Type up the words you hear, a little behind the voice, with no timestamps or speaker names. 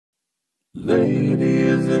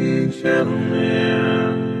Ladies and gentlemen,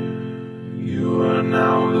 you are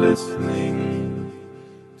now listening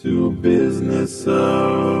to Business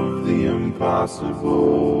of the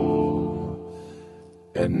Impossible.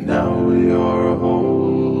 And now your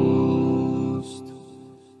host,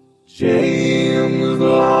 James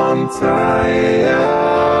Lontire.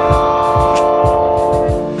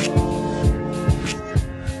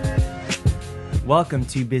 Welcome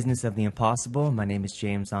to Business of the Impossible. My name is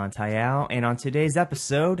James Lontire, and on today's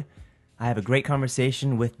episode, I have a great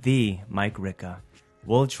conversation with the Mike Ricca,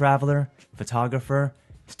 world traveler, photographer,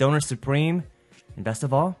 stoner supreme, and best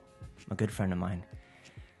of all, a good friend of mine.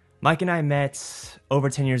 Mike and I met over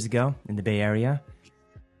 10 years ago in the Bay Area.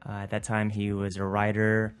 At that time, he was a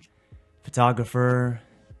writer, photographer,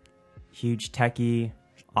 huge techie,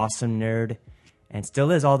 awesome nerd, and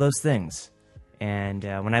still is all those things. And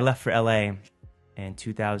when I left for LA in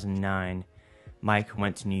 2009, Mike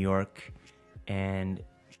went to New York, and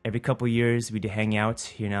every couple years we'd hang out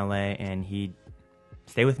here in LA, and he'd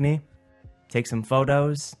stay with me, take some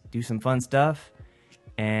photos, do some fun stuff,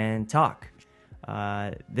 and talk.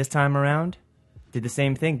 This time around, did the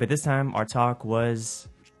same thing, but this time our talk was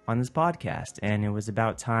on this podcast, and it was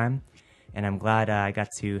about time, and I'm glad I got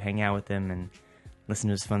to hang out with him and listen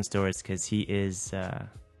to his fun stories, because he's a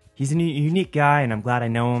unique guy, and I'm glad I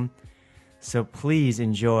know him. So please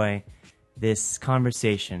enjoy this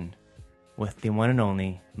conversation with the one and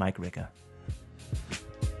only Mike Ricca.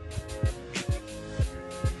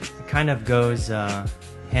 It kind of goes hand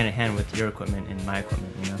in hand with your equipment and my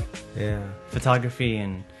equipment, you know? Yeah. Photography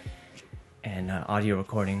and audio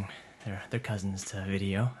recording, they're cousins to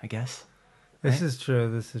video, I guess. This is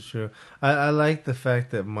true. I like the fact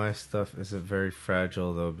that my stuff isn't very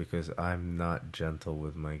fragile, though, because I'm not gentle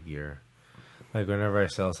with my gear. Like, whenever I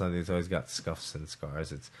sell something, it's always got scuffs and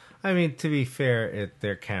scars. To be fair,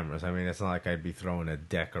 they're cameras. I mean, it's not like I'd be throwing a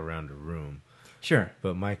deck around a room. Sure.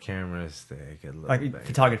 But my cameras, they get a little Like banged.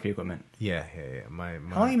 photography equipment. Yeah. My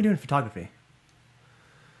How long have you been doing photography?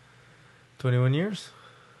 21 years?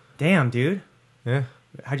 Damn, dude. Yeah.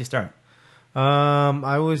 How'd you start?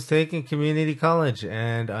 I was taking community college,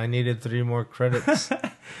 and I needed 3 more credits.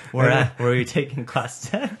 Where were you taking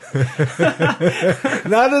class? Not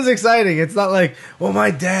as exciting. It's not like, well,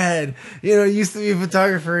 my dad, used to be a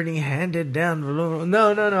photographer and he handed down.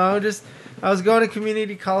 No. I was going to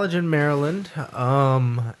community college in Maryland.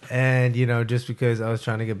 And just because I was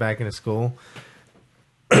trying to get back into school,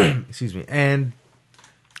 excuse me. And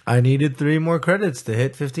I needed 3 more credits to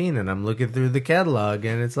hit 15. And I'm looking through the catalog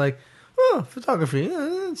and it's like, oh, photography.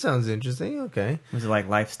 That sounds interesting. Okay. Was it like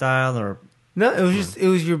lifestyle or? No, it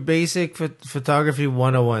was your basic photography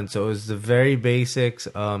 101. So it was the very basics.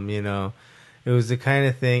 It was the kind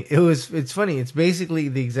of thing. It's funny. It's basically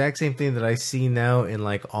the exact same thing that I see now in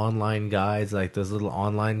like online guides, like those little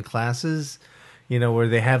online classes, where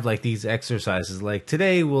they have like these exercises. Like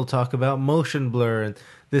today we'll talk about motion blur and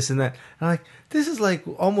this and that. And I'm like, this is like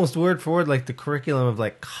almost word for word like the curriculum of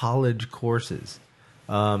like college courses.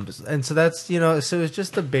 And so that's, so it's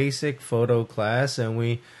just a basic photo class, and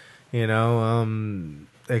we,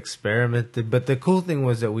 experimented. But the cool thing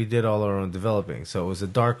was that we did all our own developing. So it was a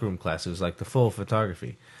darkroom class. It was like the full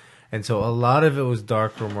photography. And so a lot of it was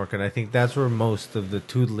darkroom work. And I think that's where most of the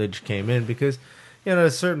tutelage came in, because, at a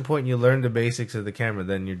certain point you learn the basics of the camera.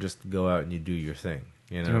 Then you just go out and you do your thing.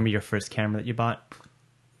 Do you remember your first camera that you bought?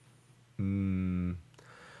 I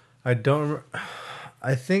don't remember.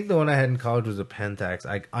 I think the one I had in college was a Pentax.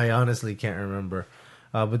 I honestly can't remember.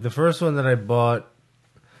 But the first one that I bought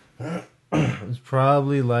was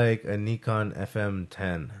probably like a Nikon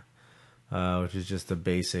FM10, which is just a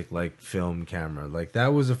basic like film camera. Like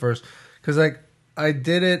that was the first, because like I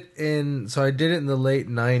did it in the late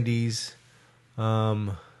 90s.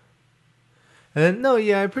 And then,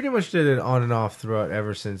 I pretty much did it on and off throughout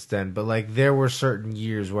ever since then. But like there were certain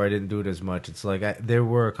years where I didn't do it as much. It's like there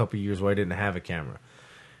were a couple years where I didn't have a camera.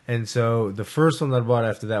 And so the first one that I bought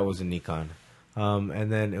after that was a Nikon.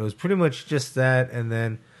 And then it was pretty much just that. And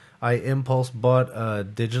then I impulse bought a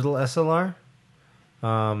digital SLR.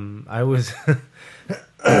 I was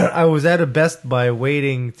I was at a Best Buy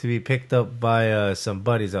waiting to be picked up by some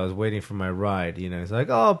buddies. I was waiting for my ride. It's like,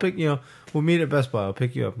 oh, I'll pick, we'll meet at Best Buy. I'll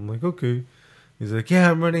pick you up. I'm like, okay. He's like, yeah,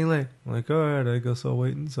 I'm running late. I'm like, all right, I guess I'll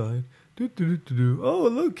wait inside. Oh,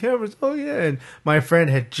 look, cameras. Oh, yeah. And my friend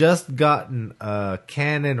had just gotten a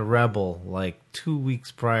Canon Rebel like 2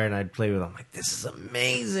 weeks prior, and I'd play with it. I'm like, this is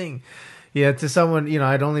amazing. Yeah, to someone,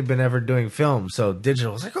 I'd only been ever doing film, so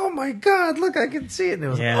digital was like, oh my God, look, I can see it. And it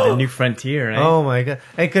was the new frontier, right? Oh my God.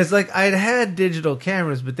 And because, like, I'd had digital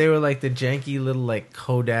cameras, but they were like the janky little, like,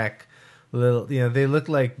 Kodak, little, they look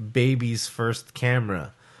like baby's first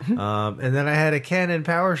camera. And then I had a Canon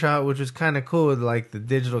PowerShot, which was kind of cool. Like the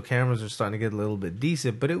digital cameras are starting to get a little bit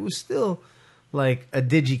decent, but it was still like a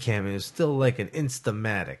Digicam. It was still like an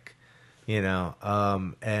Instamatic, and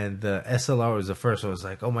the SLR was the first. So I was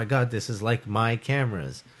like, oh my God, this is like my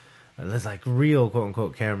cameras. And that's like real quote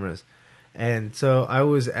unquote cameras. And so I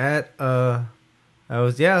was at I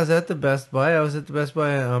was at the Best Buy. I was at the Best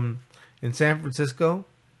Buy in San Francisco.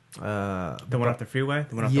 The one off the freeway?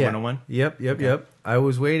 The one off the 101? Yep. I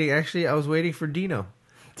was waiting for Dino.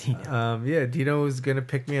 Dino. Dino was gonna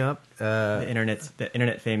pick me up. The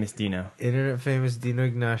internet famous Dino. Internet famous Dino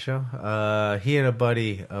Ignacio. He and a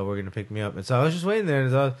buddy were gonna pick me up, and so I was just waiting there.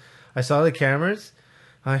 And I saw the cameras.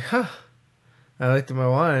 I'm like, I looked at my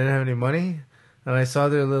wallet. I didn't have any money, and I saw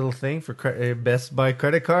their little thing for Best Buy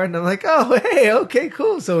credit card, and I'm like, oh hey, okay,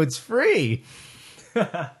 cool. So it's free.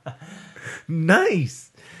 Nice.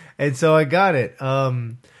 And so I got it.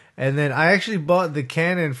 And then I actually bought the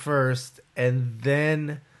Canon first, and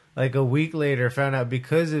then like a week later found out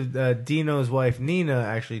because of Dino's wife Nina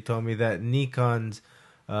actually told me that Nikon's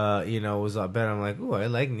was a lot better. I'm like, ooh, I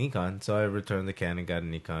like Nikon. So I returned the Canon, got a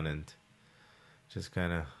Nikon, and just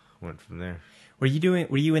kind of went from there. Were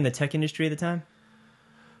you in the tech industry at the time?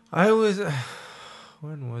 I was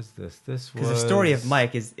when was this? This was because the story of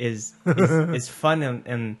Mike is fun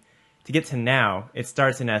and to get to now, it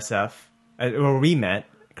starts in SF, where we met,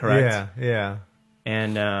 correct? Yeah.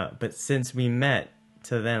 And but since we met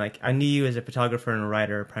to then, like I knew you as a photographer and a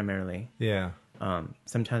writer primarily. Yeah.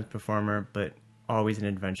 Sometimes performer, but always an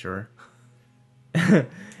adventurer.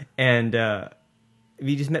 And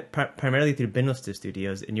we just met primarily through Bindlestiff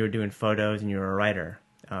Studios, and you were doing photos, and you were a writer,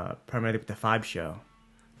 primarily with the Five Show.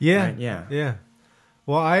 Yeah. Right? Yeah.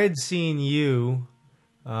 Well, I had seen you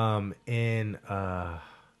in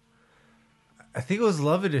I think it was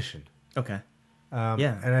Love Edition. Okay.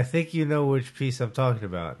 Yeah. And I think you know which piece I'm talking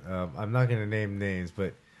about. I'm not going to name names,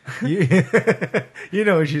 but you you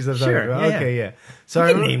know which piece I'm talking about. Yeah, okay, yeah. So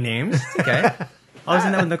you can name names. Okay. I was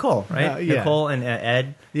in that with Nicole, right? Yeah. Nicole and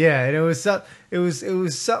Ed. Yeah, and it was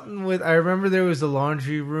something with. I remember there was a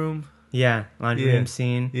laundry room. Yeah, laundry room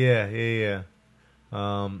scene. Yeah. Yeah,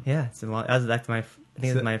 it's a lot. That was I think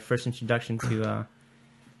it was my first introduction to.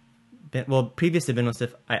 Previous to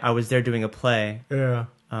Bindlestiff, I was there doing a play. Yeah.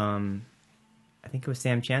 I think it was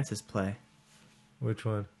Sam Chance's play. Which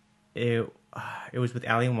one? It was with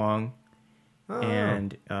Ali Wong,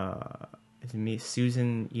 and it's me,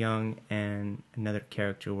 Susan Young, and another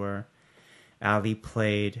character where Ali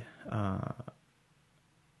played.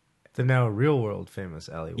 The now real world famous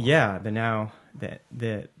Ali Wong. Yeah,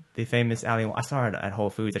 the famous Ali Wong. I saw her at Whole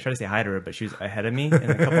Foods. I tried to say hi to her, but she was ahead of me in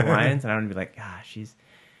a couple lines, and I would be like, she's.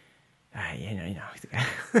 You know.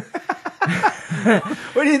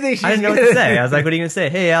 What do you think she's I didn't know what to say. I was like, what are you going to say?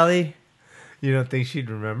 Hey, Allie. You don't think she'd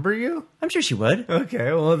remember you? I'm sure she would.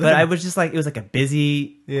 Okay, well then. But I was just like, it was like a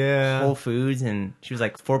busy Whole Yeah. Foods, and she was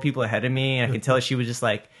like 4 people ahead of me, and I could tell she was just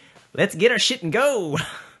like, let's get our shit and go.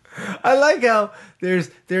 I like how there's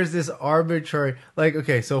this arbitrary, like,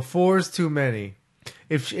 okay, so 4 is too many.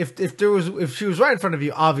 If she was right in front of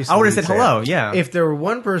you, obviously I would have you'd said say hello, it. yeah. If there were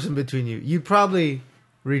one person between you, you'd probably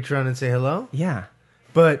reach around and say hello. Yeah.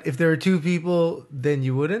 But if there were 2 people, then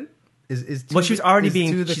you wouldn't. Is two, Well, she was already is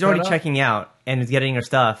 2 the she's already cutoff? checking out and was getting her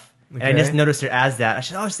stuff. And I Okay. just noticed her as that. I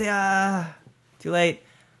should say, too late.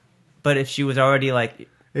 But if she was already like,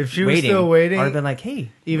 If she was still waiting, I would have been like,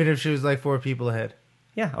 hey. even if she was like 4 people ahead.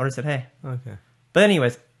 Yeah, I would have said, hey. Okay. But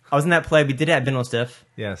anyways, I was in that play. We did it at Bindlestiff.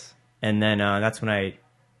 Yes. And then that's when I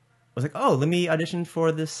was like, oh, let me audition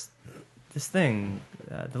for this thing,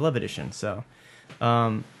 the Love Edition. So,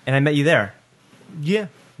 and I met you there. Yeah.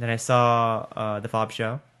 Then I saw the Fob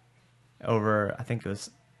Show over, I think it was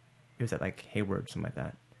at like Hayward, something like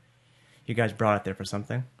that. You guys brought it there for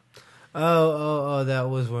something. Oh, that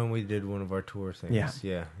was when we did one of our tour things.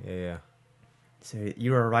 Yeah. So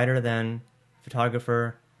you were a writer then,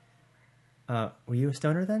 photographer. Were you a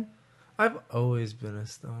stoner then? I've always been a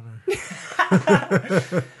stoner.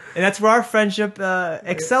 And that's where our friendship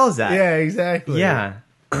excels at. Yeah, exactly. Yeah.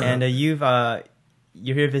 And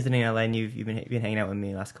you're here visiting LA, and you've been hanging out with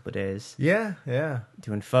me the last couple of days. Yeah.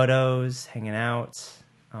 Doing photos, hanging out,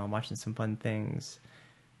 watching some fun things.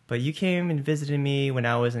 But you came and visited me when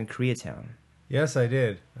I was in Koreatown. Yes, I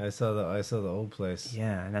did. I saw the old place.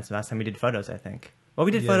 Yeah, and that's the last time we did photos, I think. Well,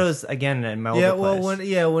 we did Yes. photos again in my old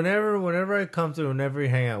place. Whenever I come through, whenever we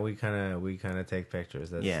hang out, we kind of take pictures.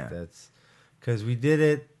 That's because we did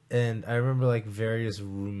it, and I remember like various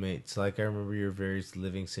roommates. Like I remember your various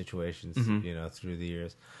living situations, Mm-hmm. through the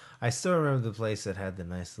years. I still remember the place that had the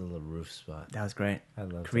nice little roof spot. That was great. I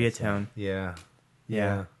love Koreatown. Yeah.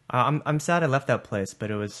 Yeah. I'm sad I left that place,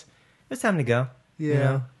 but it was time to go. Yeah. You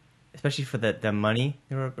know? Especially for the money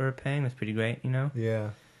they were paying. That's pretty great, you know?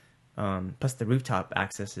 Yeah. Plus the rooftop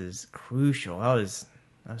access is crucial. That was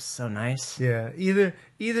so nice. Yeah.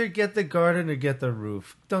 Either get the garden or get the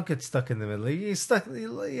roof. Don't get stuck in the middle. You stuck.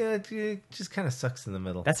 Yeah. It just kind of sucks in the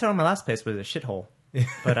middle. That's how my last place was, a shithole.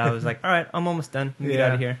 But I was like, all right, I'm almost done. Get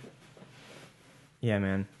out of here. Yeah,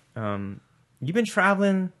 man. You've been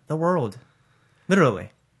traveling the world,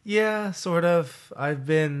 literally. Yeah, sort of. I've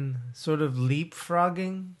been sort of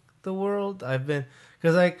leapfrogging the world.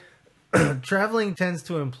 Because like traveling tends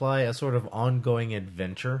to imply a sort of ongoing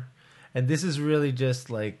adventure, and this is really just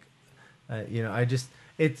like, I'm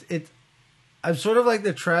sort of like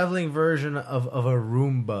the traveling version of a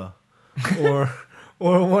Roomba, or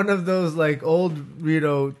one of those like old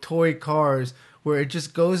toy cars where it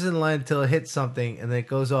just goes in line until it hits something and then it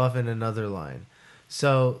goes off in another line.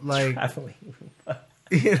 So like Traveling.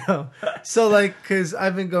 So like, because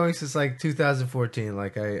I've been going since like 2014.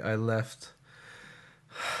 Like I left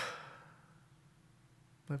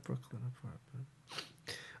my Brooklyn apartment.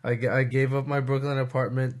 I gave up my Brooklyn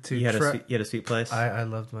apartment to. You had a sweet place. I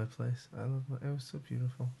loved my place. It was so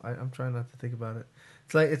beautiful. I'm trying not to think about it.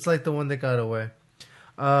 It's like the one that got away.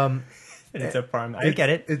 It's a farm. I get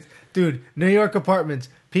it. Dude, New York apartments.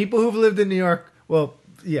 People who've lived in New York. Well,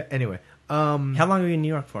 yeah. Anyway, how long were you in New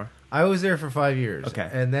York for? I was there for 5 years. Okay.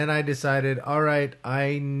 And then I decided, all right,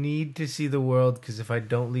 I need to see the world because if I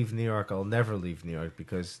don't leave New York, I'll never leave New York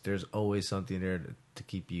because there's always something there to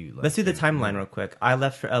keep you. Like, Let's do the timeline real quick. I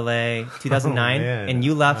left for LA 2009, and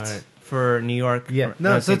you left for New York. Yeah.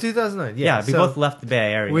 So 2009. Yeah. Yeah, we both left the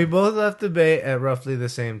Bay Area. We both left the Bay at roughly the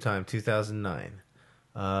same time, 2009.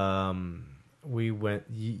 We went.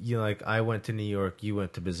 I went to New York. You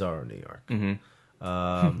went to Bizarro, New York. Mm-hmm.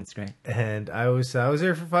 That's great. And I was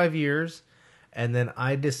there for 5 years, and then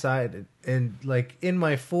I decided, and like in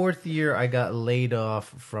my 4th year, I got laid off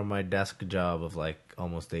from my desk job of like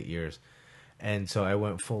almost 8 years, and so I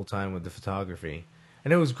went full time with the photography,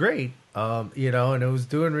 and it was great, and it was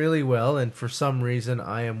doing really well. And for some reason,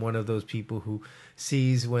 I am one of those people who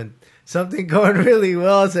sees when something going really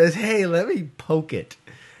well and says, "Hey, let me poke it."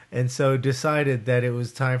 And so decided that it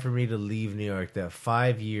was time for me to leave New York. That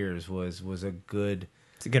 5 years was a good...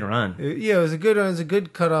 It's a good run. Yeah, it was a good run. It was a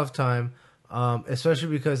good cutoff time, especially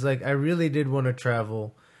because like I really did want to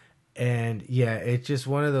travel. And yeah, it's just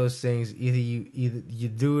one of those things. Either you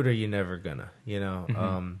do it or you're never gonna,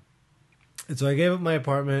 Mm-hmm. And so I gave up my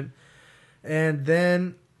apartment. And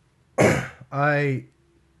then I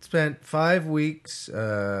spent 5 weeks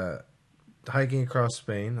hiking across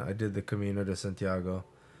Spain. I did the Camino de Santiago.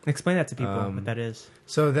 Explain that to people, what that is.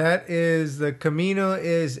 So that is the Camino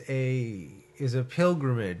is a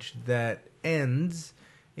pilgrimage that ends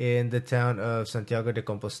in the town of Santiago de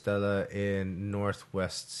Compostela in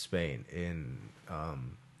northwest Spain in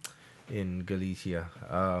Galicia.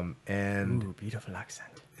 Ooh, beautiful accent.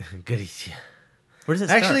 Galicia. Where does it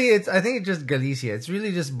start? Actually, I think it's just Galicia. It's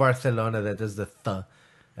really just Barcelona that does the th.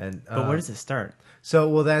 And but where does it start? So,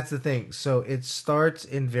 well, that's the thing. So it starts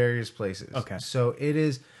in various places. Okay. So it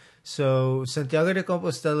is. So Santiago de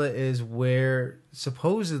Compostela is where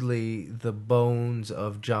supposedly the bones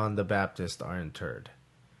of John the Baptist are interred.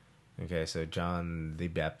 Okay, so John the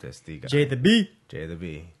Baptist, the guy. J the B.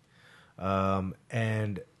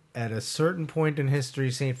 And at a certain point in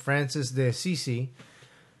history, Saint Francis de Assisi,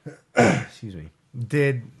 excuse me,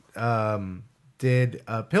 did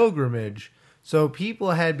a pilgrimage. So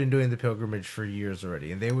people had been doing the pilgrimage for years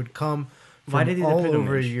already, and they would come from all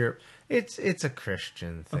over Europe. It's a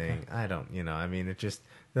Christian thing. Okay. I don't, I mean, it just,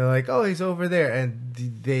 they're like, oh, he's over there. And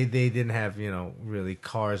they didn't have, really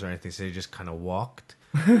cars or anything. So they just kind of walked.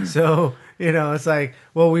 So, it's like,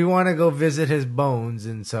 well, we want to go visit his bones.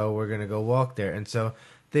 And so we're going to go walk there. And so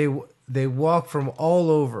they walk from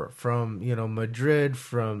all over, from, Madrid,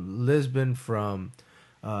 from Lisbon, from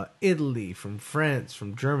Italy, from France,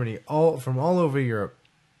 from Germany, from all over Europe,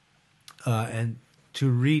 and to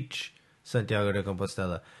reach Santiago de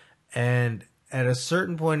Compostela. And at a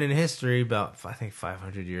certain point in history, about I think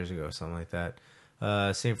 500 years ago, something like that,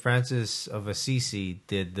 Saint Francis of Assisi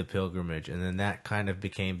did the pilgrimage, and then that kind of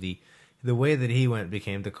became the way that he went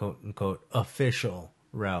became the quote unquote official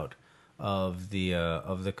route of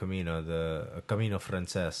the Camino, the Camino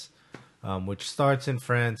Frances, which starts in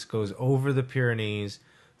France, goes over the Pyrenees,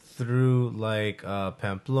 through like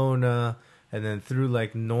Pamplona, and then through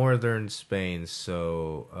like northern Spain.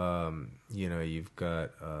 So you've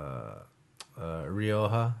got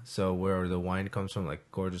Rioja, so where the wine comes from, like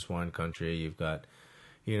gorgeous wine country. You've got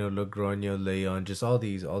Logroño, Leon, just all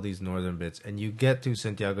these northern bits, and you get to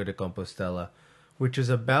Santiago de Compostela, which is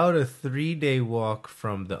about a 3-day walk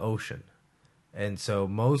from the ocean. And so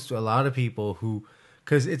a lot of people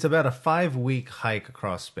because it's about a 5-week hike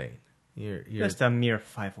across Spain. You're Just a mere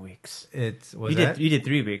 5 weeks. You did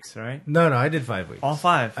 3 weeks, right? No, I did 5 weeks. All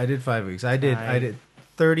 5. I did 5 weeks. I did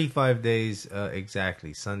 35 days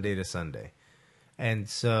exactly, Sunday to Sunday. And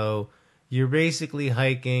so you're basically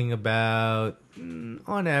hiking about,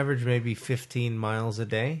 on average, maybe 15 miles a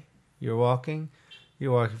day. You're walking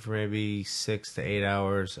for maybe 6 to 8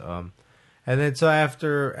 hours. And then so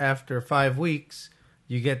after 5 weeks,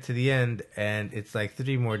 you get to the end, and it's like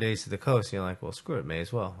 3 more days to the coast. And you're like, well, screw it, may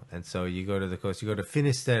as well. And so you go to the coast. You go to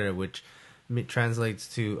Finisterre, which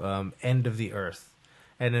translates to end of the earth.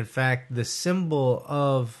 And in fact, the symbol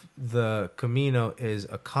of the Camino is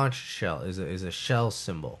a conch shell, is a shell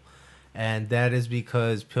symbol. And that is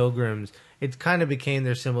because pilgrims, it kind of became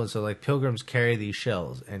their symbol. So like pilgrims carry these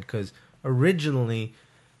shells. And because originally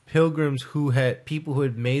people who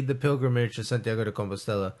had made the pilgrimage to Santiago de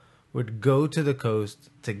Compostela would go to the coast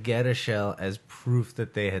to get a shell as proof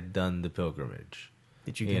that they had done the pilgrimage.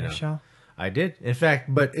 Did you get a shell? I did. In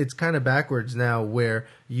fact, but it's kind of backwards now where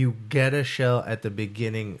you get a shell at the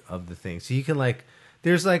beginning of the thing. So you can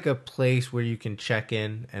there's like a place where you can check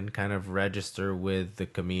in and kind of register with the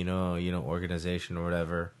Camino, organization or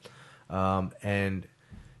whatever. And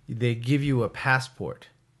they give you a passport.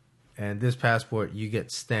 And this passport you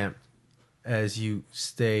get stamped as you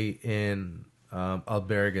stay in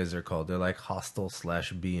albergues, they're called. They're like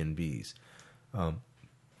hostel/B&Bs.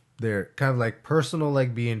 They're kind of like personal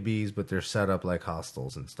like B&Bs, but they're set up like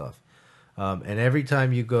hostels and stuff. And every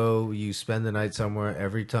time you go, you spend the night somewhere.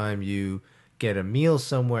 Every time you get a meal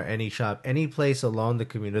somewhere, any shop, any place along the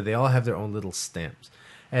Camino, they all have their own little stamps.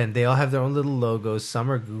 And they all have their own little logos.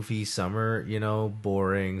 Some are goofy, some are,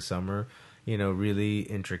 boring, some are, really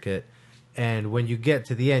intricate. And when you get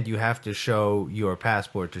to the end, you have to show your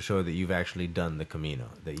passport to show that you've actually done the Camino,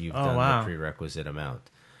 that you've done the prerequisite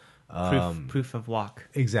amount. Proof of walk.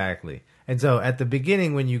 Exactly. And so at the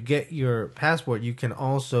beginning, when you get your passport, you can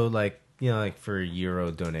also like for a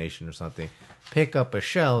euro donation or something, pick up a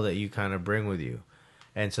shell that you kind of bring with you.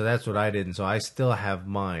 And so that's what I did. And so I still have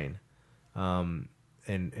mine, and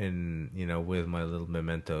with my little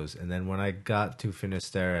mementos. And then when I got to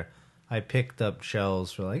Finisterre, I picked up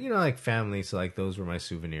shells for like family. So like those were my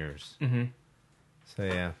souvenirs. Mm-hmm. So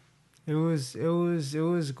yeah, it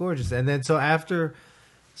was gorgeous. And then so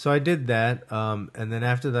I did that. And then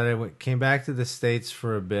after that, I came back to the States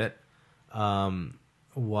for a bit.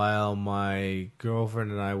 While my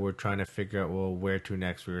girlfriend and I were trying to figure out where to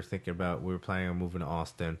next. We were planning on moving to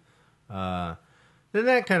Austin. Then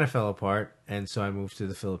that kind of fell apart, and so I moved to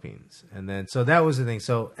the Philippines. And then so that was the thing.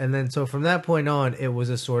 So from that point on, it was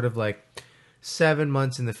a sort of like 7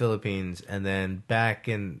 months in the Philippines, and then back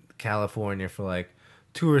in California for like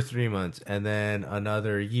 2 or 3 months, and then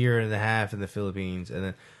another year and a half in the Philippines, and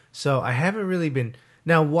then so I haven't really been.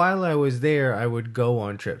 Now, while I was there, I would go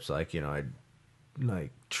on trips, I'd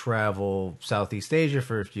like travel Southeast Asia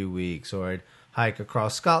for a few weeks, or I'd hike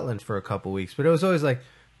across Scotland for a couple weeks, but it was always like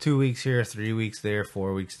 2 weeks here, 3 weeks there,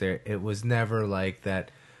 4 weeks there. It was never like that,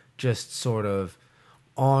 just sort of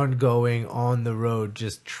ongoing on the road,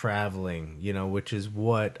 just traveling, which is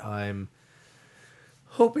what I'm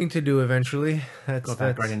hoping to do eventually. Go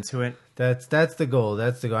back right into it. That's the goal.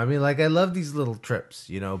 That's the goal. I mean, I love these little trips,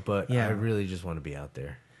 but I really just want to be out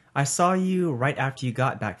there. I saw you right after you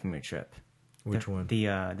got back from your trip. Which one?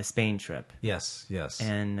 The Spain trip. Yes.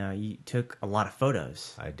 And you took a lot of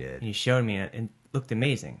photos. I did. And you showed me it. It looked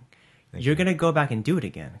amazing. You're going to go back and do it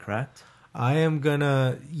again, correct? I am going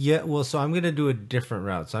to... Yeah, well, so I'm going to do a different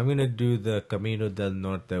route. So I'm going to do the Camino del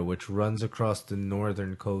Norte, which runs across the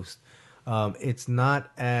northern coast. It's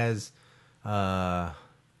not as...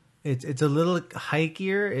 It's a little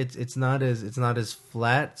hikier. It's not as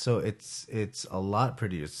flat, so it's a lot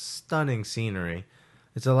prettier. It's stunning scenery.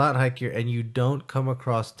 It's a lot hikier, and you don't come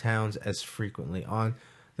across towns as frequently. On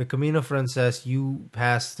the Camino Frances, you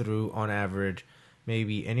pass through, on average,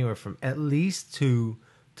 maybe anywhere from at least 2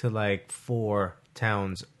 to like 4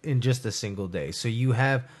 towns in just a single day. So you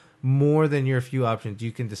have more than your few options.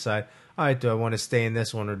 You can decide, all right, do I want to stay in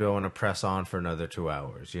this one, or do I want to press on for another 2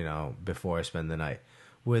 hours, before I spend the night?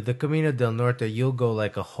 With the Camino del Norte, you'll go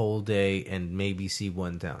like a whole day and maybe see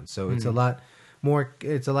one town. So it's a lot more,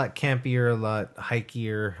 it's a lot campier, a lot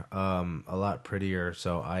hikier, a lot prettier.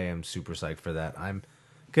 So I am super psyched for that. I'm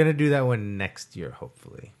going to do that one next year,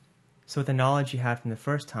 hopefully. So with the knowledge you had from the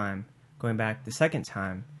first time, going back the second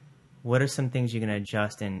time, what are some things you're going to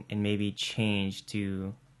adjust and maybe change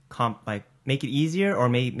to make it easier, or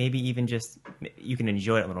maybe even just you can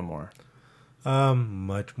enjoy it a little more?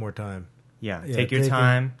 Much more time. Yeah, take your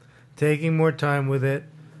time. Taking more time with it.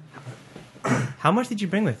 How much did you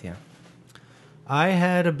bring with you? I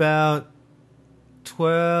had about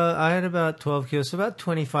 12 kilos, so about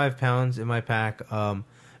 25 pounds in my pack.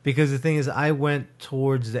 Because the thing is, I went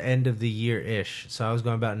towards the end of the year-ish. So I was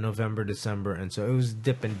going about November, December. And so it was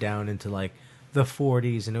dipping down into like the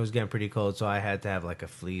 40s and it was getting pretty cold. So I had to have like a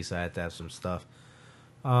fleece. I had to have some stuff.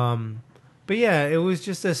 But yeah, it was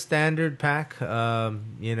just a standard pack.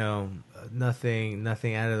 You know, nothing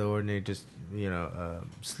out of the ordinary. Just, you know,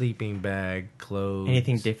 sleeping bag, clothes.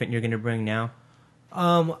 Anything different you're going to bring now?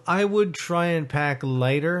 I would try and pack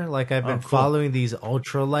lighter. Like I've been following these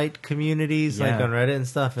ultralight communities, like on Reddit and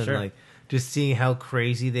stuff, and like just seeing how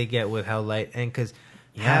crazy they get with how light. And because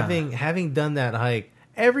having done that hike,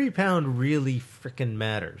 every pound really freaking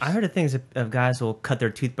matters. I heard of things of guys will cut their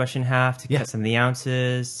toothbrush in half to cut some of the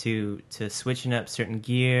ounces to switching up certain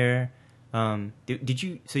gear. Did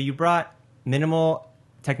you? So you brought minimal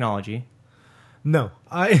technology. No,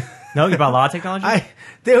 No, you brought a lot of technology.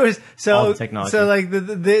 There was all the technology. So like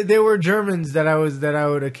there were Germans that I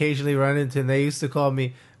would occasionally run into, and they used to call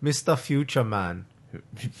me Mr. Future Man.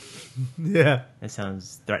 Yeah, that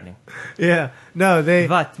sounds threatening. Yeah, no,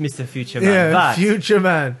 What, Mr. Future Man? Yeah, what? Future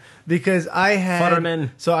Man, because I had Futterman.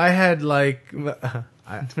 So I had like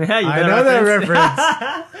I know that reference.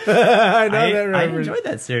 I know that reference. I enjoyed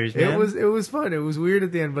that series, man. It was fun. It was weird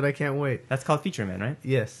at the end, but I can't wait. That's called Future Man, right?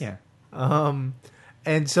 Yes. Yeah.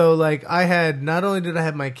 And so like I had, not only did I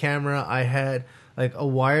have my camera, I had like a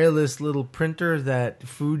wireless little printer, that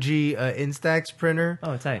Fuji Instax printer.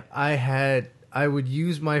 Oh, tight. I would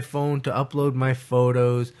use my phone to upload my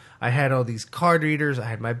photos. I had all these card readers. I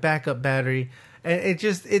had my backup battery. And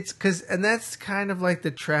and that's kind of like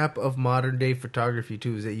the trap of modern day photography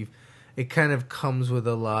too, is that it kind of comes with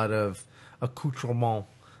a lot of accoutrement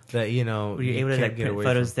that, you know, were you able to like print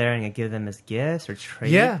photos there and give them as gifts or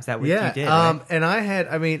trade? Yeah. Is that what you did? Right? And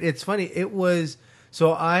it's funny. It was,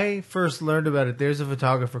 so I first learned about it. There's a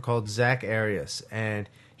photographer called Zach Arias, and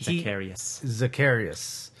Zacharias.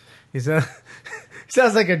 He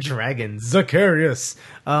sounds like a dragon. Zacharias.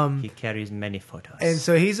 He carries many photos. And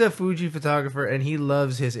so he's a Fuji photographer, and he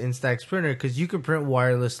loves his Instax printer because you can print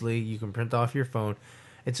wirelessly. You can print off your phone.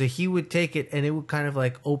 And so he would take it, and it would kind of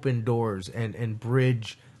like open doors and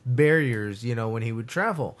bridge barriers, you know, when he would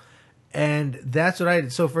travel. And that's what I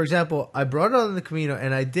did. So, for example, I brought it on the Camino,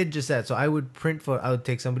 and I did just that. So I would I would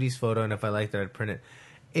take somebody's photo, and if I liked it, I'd print it.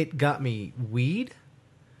 It got me weed.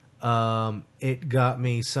 It got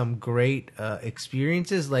me some great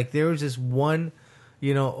experiences. Like there was this one,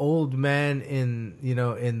 you know, old man in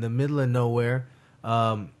the middle of nowhere,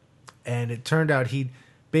 and it turned out he'd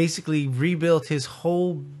basically rebuilt his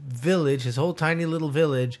whole village, his whole tiny little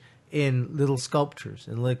village, in little sculptures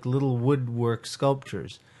and like little woodwork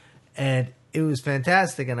sculptures. And it was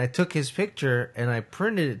fantastic. And I took his picture and I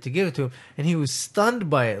printed it to give it to him, and he was stunned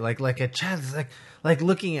by it, like a child, like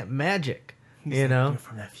looking at magic. You know,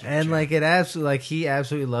 and like he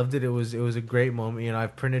absolutely loved it. It was a great moment. You know,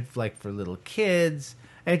 I've printed like for little kids,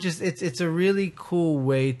 and it's a really cool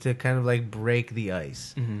way to kind of like break the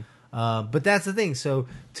ice. Mm-hmm. But that's the thing. So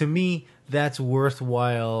to me, that's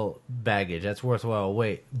worthwhile baggage. That's worthwhile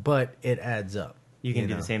weight, but it adds up. You can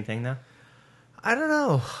do the same thing though. I don't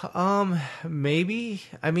know. Maybe.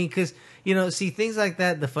 I mean, because, you know, see, things like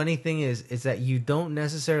that, the funny thing is that you don't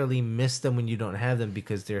necessarily miss them when you don't have them,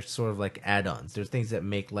 because they're sort of like add-ons. They're things that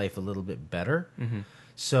make life a little bit better. Mm-hmm.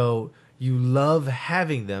 So you love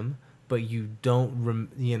having them, but you don't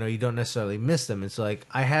necessarily miss them. It's like,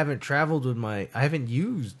 I haven't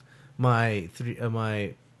used my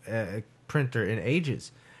printer in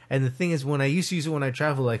ages. And the thing is, when I used to use it when I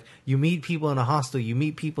travel, like, you meet people in a hostel, you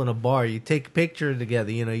meet people in a bar, you take a picture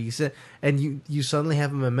together, you know, you sit, and you suddenly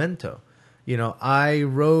have a memento. You know, I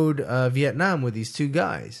rode Vietnam with these two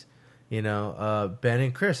guys, you know, Ben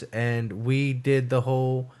and Chris, and we did the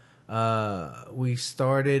whole, we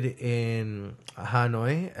started in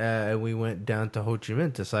Hanoi, and we went down to Ho Chi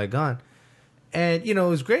Minh, to Saigon. And, you know, it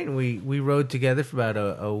was great. And we rode together for about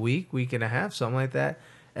a week and a half, something like that.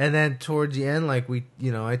 And then towards the end, like,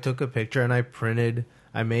 I took a picture and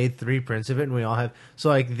I made 3 prints of it, and we all have, so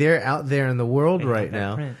like, they're out there in the world right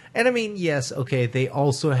now. Print. And I mean, yes, okay, they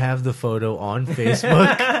also have the photo on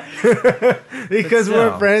Facebook because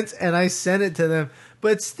we're friends, and I sent it to them.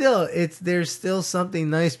 But still, there's still something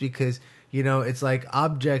nice, because, you know, it's like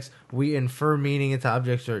objects, we infer meaning into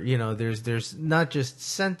objects, or, you know, there's not just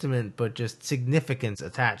sentiment, but just significance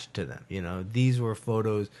attached to them. You know, these were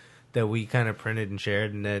photos that we kind of printed and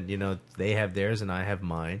shared, and then, you know, they have theirs and I have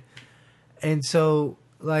mine. And so,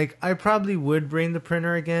 like, I probably would bring the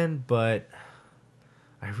printer again, but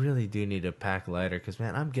I really do need a pack lighter because,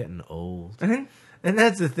 man, I'm getting old. And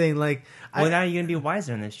that's the thing. Like, Well, now you're going to be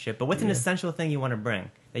wiser in this trip. But what's an essential thing you want to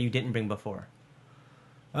bring that you didn't bring before?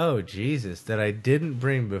 Oh, Jesus, that I didn't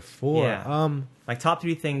bring before. Yeah. Like top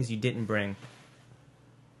 3 things you didn't bring.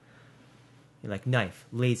 You're like knife,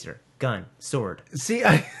 laser, gun, sword. See,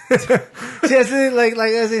 I see. That's the thing, like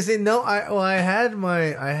as I say, no. I had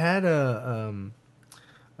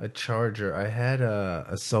a charger. I had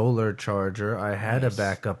a solar charger. I had a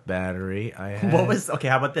backup battery. I had... Okay,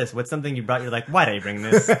 how about this? What's something you brought? You're like, why did I bring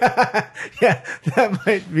this? Yeah, that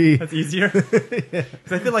might be. That's easier. Yeah.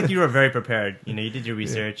 I feel like you were very prepared. You know, you did your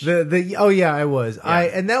research. Oh yeah, I was. Yeah.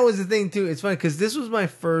 And that was the thing too. It's funny because this was my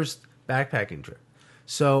first backpacking trip.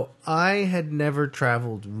 So I had never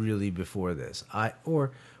traveled really before this.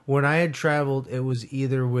 When I had traveled, it was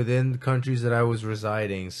either within the countries that I was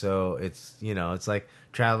residing. So it's like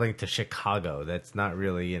traveling to Chicago. That's not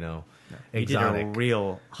really exotic. You did a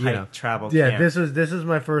real hike travel. Yeah, camp. this is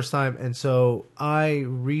my first time, and so I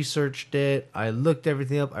researched it. I looked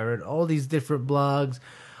everything up. I read all these different blogs.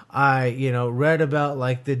 I read about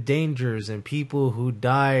like the dangers and people who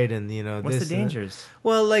died, and what's the dangers?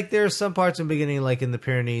 Well, like there are some parts in the beginning, like in the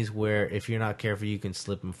Pyrenees, where if you're not careful, you can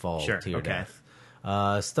slip and fall to your death.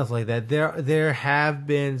 Stuff like that. There have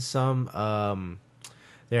been some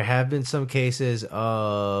cases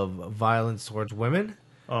of violence towards women.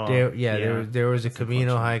 There was a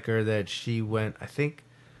Camino hiker that she went. I think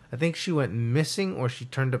she went missing, or she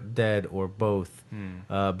turned up dead, or both.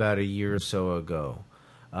 About a year or so ago.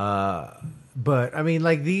 But I mean,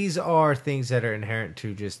 like these are things that are inherent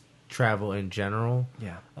to just travel in general.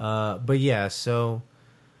 Yeah. But yeah, so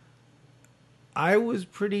I was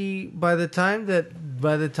pretty by the time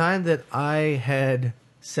that I had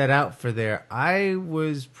set out for there, I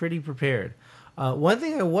was pretty prepared. One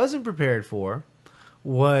thing I wasn't prepared for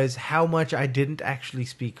was how much I didn't actually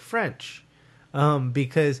speak French.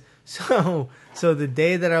 Because so the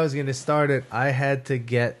day that I was going to start it, I had to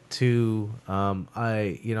get to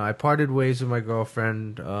I parted ways with my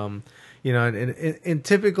girlfriend. In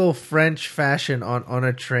typical French fashion on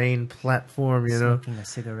a train platform. Smoking a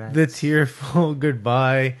cigarette. The tearful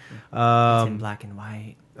goodbye. It's in black and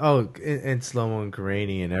white. Oh, and slow-mo and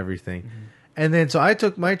grainy and everything. Mm-hmm. And then, so I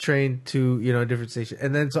took my train to, a different station.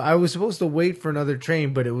 And then, so I was supposed to wait for another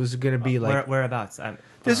train, but it was going to be like... Whereabouts?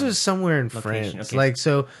 This was somewhere in location. France. Okay. Like,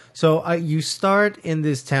 so you start in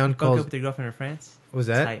this town called... Broke up with your girlfriend in France? What was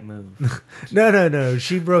that? Tight move. No.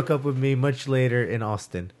 She broke up with me much later in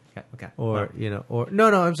Austin. Okay. No,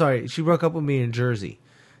 I'm sorry. She broke up with me in Jersey.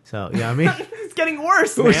 So, yeah, I mean... It's getting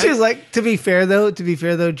worse, man. Which is like, to be fair though,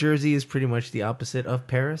 Jersey is pretty much the opposite of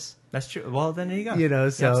Paris. That's true. Well, then there you go.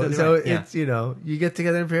 It's you get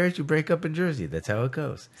together in Paris, you break up in Jersey. That's how it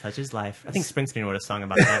goes. Such is life. I think Springsteen wrote a song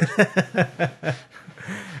about that.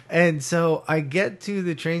 And so I get to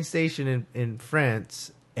the train station in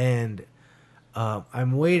France, and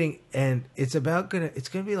I'm waiting, and it's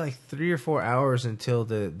gonna be like 3 or 4 hours until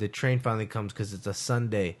the train finally comes, because it's a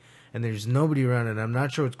Sunday and there's nobody around, and I'm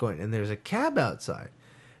not sure what's going. And there's a cab outside,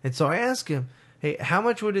 and so I ask him, "Hey, how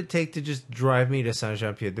much would it take to just drive me to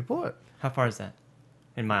Saint-Jean-Pied-de-Port?" How far is that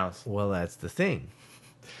in miles? Well, that's the thing.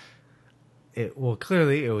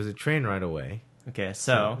 Clearly it was a train ride away. Okay,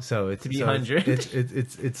 so it's to be 100.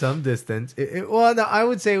 It's some distance. No, I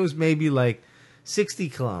would say it was maybe like 60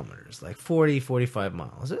 kilometers, like 45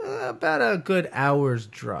 miles, about a good hour's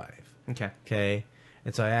drive. Okay.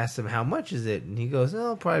 And so I asked him, how much is it? And he goes,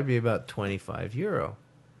 it'll probably be about €25.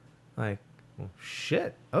 Like, well,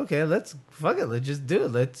 shit. Okay, let's just do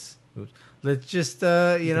it. Let's just,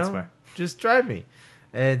 just drive me.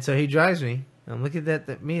 And so he drives me. I'm looking at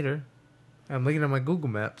that meter. I'm looking at my Google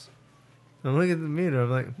Maps. I'm looking at the meter. I'm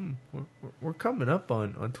like, we're coming up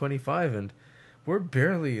on 25, and we're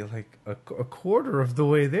barely like a quarter of the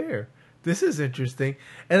way there. This is interesting.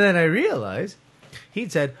 And then I realized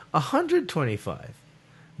he'd said 125,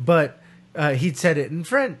 but he'd said it in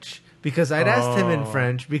French, because I'd asked him in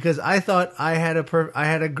French, because I thought I had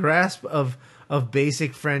a grasp of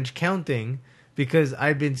basic French counting, because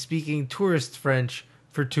I'd been speaking tourist French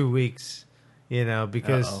for 2 weeks.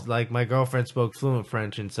 Because like my girlfriend spoke fluent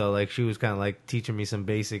French, and so like she was kind of like teaching me some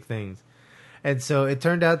basic things. And so it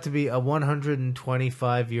turned out to be a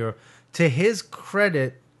 €125. To his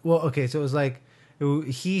credit, well, okay, so it was like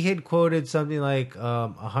he had quoted something like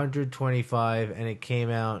 125, and it came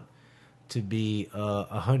out to be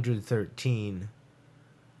 113.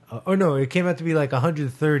 or no, it came out to be like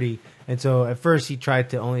 130. And so at first he tried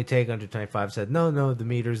to only take 125. Said no, the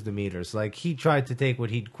meters. Like he tried to take what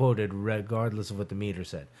he'd quoted regardless of what the meter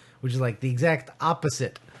said, which is like the exact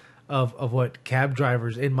opposite of what cab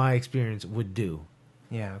drivers, in my experience, would do.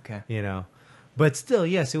 Yeah. Okay. You know, but still,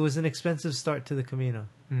 yes, it was an expensive start to the Camino.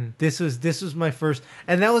 This was my first,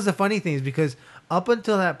 and that was the funny thing is because up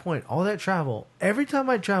until that point, all that travel, every time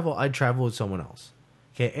I'd travel with someone else.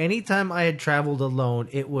 Okay, anytime I had traveled alone,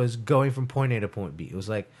 it was going from point A to point B. It was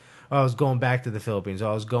like, oh, I was going back to the Philippines,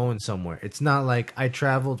 or I was going somewhere. It's not like I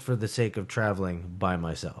traveled for the sake of traveling by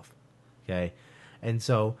myself. Okay, and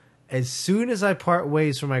so as soon as I part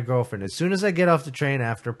ways from my girlfriend, as soon as I get off the train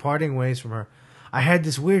after parting ways from her, I had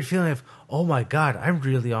this weird feeling of, oh my God, I'm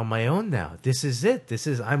really on my own now. This is it.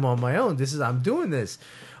 I'm on my own. I'm doing this.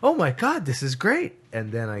 Oh my God, this is great.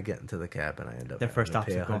 And then I get into the cab and I end up The first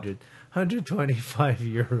having to pay obstacle. 125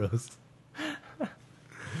 euros.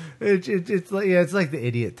 It's like, yeah, it's like the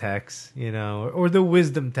idiot tax, you know, or the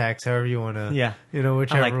wisdom tax, however you want to, Yeah. you know,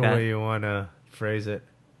 whichever I like that. way you want to phrase it.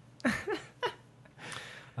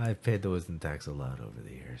 I've paid the wisdom tax a lot over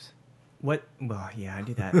the years. What? Well, yeah, I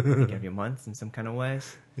do that I think every month in some kind of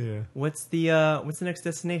ways. Yeah. What's the next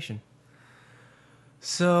destination?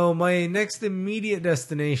 So my next immediate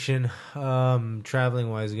destination, traveling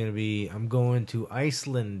wise, is going to be I'm going to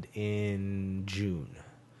Iceland in June.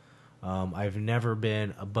 I've never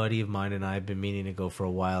been. A buddy of mine and I have been meaning to go for a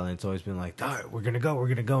while, and it's always been like, all right, we're gonna go.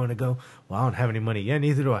 Well, I don't have any money. Yeah,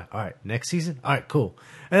 neither do I. All right, next season. All right, cool.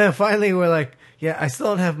 And then finally, we're like, yeah, I still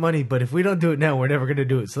don't have money, but if we don't do it now, we're never gonna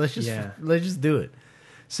do it. So let's just do it.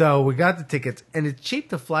 So we got the tickets, and it's cheap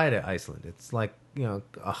to fly to Iceland. It's like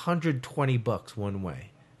 $120 one way,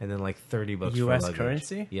 and then like $30 for US luggage.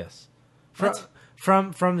 currency? Yes, What?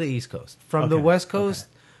 from the East Coast, from the Okay, West Coast.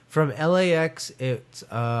 From LAX, it's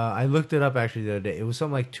I looked it up actually the other day. It was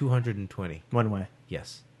something like 220. One way.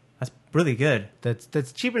 Yes, That's really good.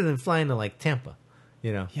 that's cheaper than flying to like Tampa,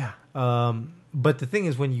 you know. Yeah. But the thing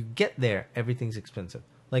is, when you get there, everything's expensive.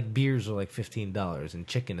 Like beers are like $15, and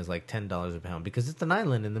chicken is like $10 a pound because it's an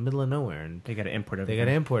island in the middle of nowhere, and They got to import they everything. got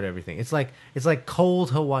to import everything. It's like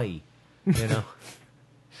cold Hawaii, you know.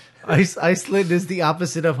 Iceland is the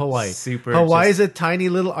opposite of Hawaii. Super Hawaii just- is a tiny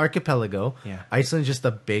little archipelago. Yeah. Iceland's just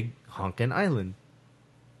a big honking island.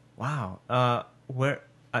 Wow. Where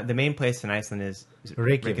the main place in Iceland is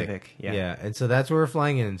Reykjavik. Yeah. And so that's where we're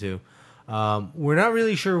flying into. We're not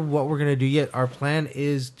really sure what we're gonna do yet. Our plan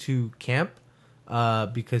is to camp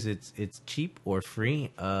because it's cheap or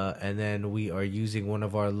free, and then we are using one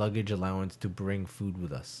of our luggage allowance to bring food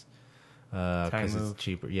with us because move. it's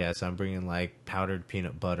cheaper. Yeah, so I'm bringing like powdered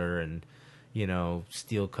peanut butter and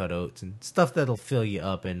steel cut oats and stuff that'll fill you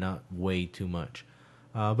up and not way too much.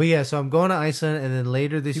 But yeah, so I'm going to Iceland, and then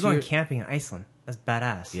later this You're year. going camping in Iceland. That's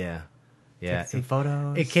badass. Yeah. Yeah. Take some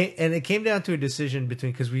photos. It came down to a decision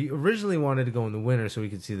between, because we originally wanted to go in the winter so we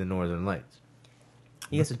could see the northern lights.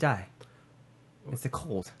 You guys would die. It's the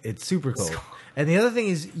cold. It's super cold. And the other thing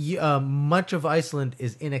is, much of Iceland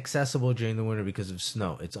is inaccessible during the winter because of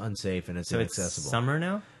snow. It's unsafe and it's So it's inaccessible. summer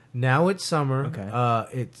now? Now it's summer.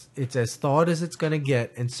 Okay. It's as thawed as it's going to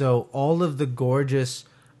get. And so all of the gorgeous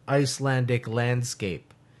Icelandic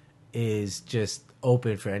landscape is just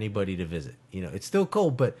open for anybody to visit. It's still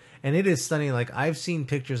cold, and it is stunning. Like, I've seen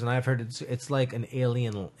pictures and I've heard it's like an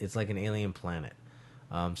alien planet.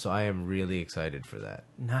 So I am really excited for that.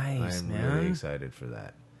 Nice, I'm man. really excited for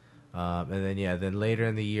that. And then later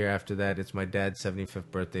in the year after that, it's my dad's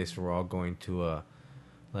 75th birthday, so we're all going to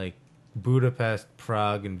like Budapest,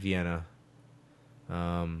 Prague, and Vienna. You're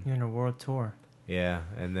on a world tour. Yeah,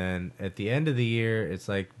 and then at the end of the year, it's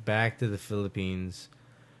like back to the Philippines,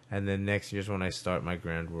 and then next year's when I start my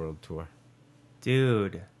grand world tour.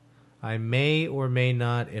 Dude. I may or may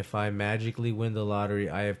not, if I magically win the lottery,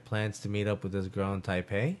 I have plans to meet up with this girl in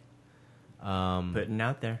Taipei. Putting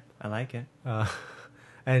out there. I like it.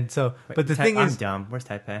 And so, Wait, but the thing I'm is, dumb. Where's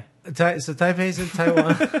Taipei? So Taipei's in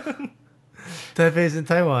Taiwan. Taipei's in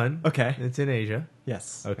Taiwan. Okay. It's in Asia.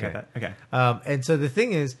 Yes. Okay. I got that. Okay. And so the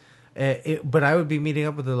thing is, but I would be meeting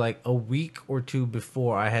up with her like a week or two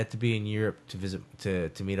before I had to be in Europe to visit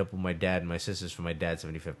to meet up with my dad and my sisters for my dad's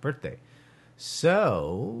 75th birthday.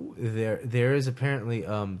 So there is apparently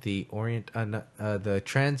the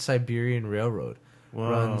Trans-Siberian Railroad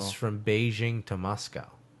runs from Beijing to Moscow.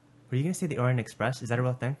 Were you going to say the Orient Express? Is that a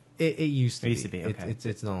real thing? It used to It used to be, okay.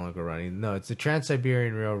 It's no longer running. No, it's the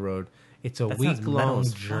Trans-Siberian Railroad. It's a That sounds metal week-long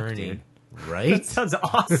as fuck, journey. dude. Right? That sounds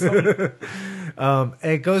awesome. And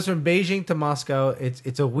it goes from Beijing to Moscow.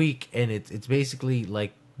 It's a week, and it's basically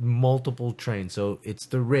like multiple trains. So it's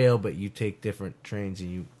the rail, but you take different trains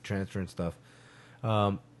and you transfer and stuff.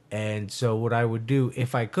 And so what I would do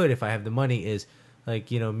if I have the money, is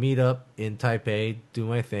like, meet up in Taipei, do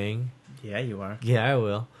my thing. Yeah, you are. Yeah, I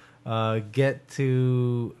will. Get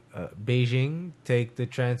to Beijing, take the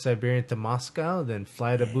Trans-Siberian to Moscow, then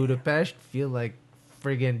fly to Budapest. Feel like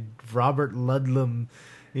friggin' Robert Ludlum,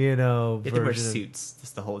 You have to wear version. suits.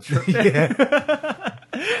 That's the whole trip. Yeah.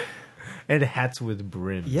 And hats with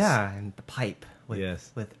brims. Yeah, and the pipe with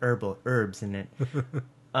Yes. with herbs in it.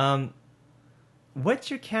 What's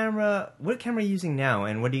your camera? What camera are you using now,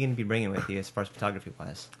 and what are you going to be bringing with you as far as photography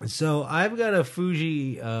wise? So I've got a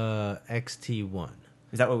Fuji XT1.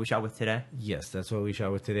 Is that what we shot with today? Yes, that's what we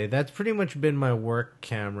shot with today. That's pretty much been my work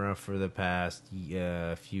camera for the past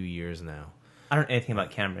few years now. I don't know anything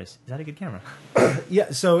about cameras. Is that a good camera?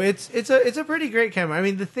 Yeah, so it's a pretty great camera. I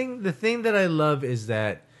mean, the thing that I love is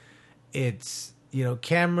that it's,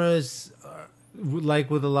 cameras, like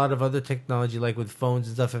with a lot of other technology, like with phones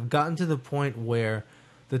and stuff, have gotten to the point where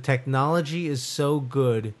the technology is so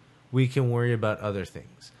good we can worry about other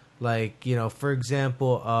things. Like, for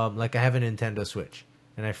example, like I have a Nintendo Switch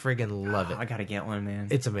and I friggin' love it. I gotta get one, man.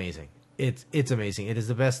 It's amazing. It's amazing. It is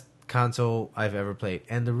the best console I've ever played,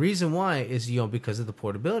 and the reason why is because of the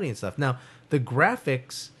portability and stuff. Now, the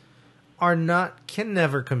graphics can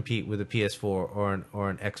never compete with a PS4 or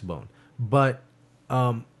an Xbone, but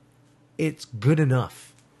it's good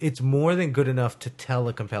enough. It's more than good enough to tell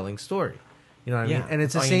a compelling story. You know what I mean? And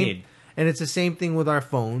it's the that's all you same. need. And it's the same thing with our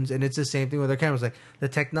phones, and it's the same thing with our cameras. Like, the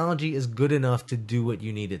technology is good enough to do what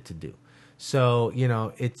you need it to do. So,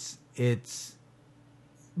 it's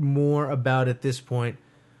more about, at this point,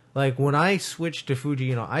 like when I switched to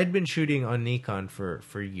Fuji, I'd been shooting on Nikon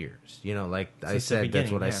for years. Like I said,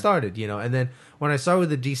 that's what I started, And then when I started with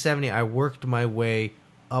the D70, I worked my way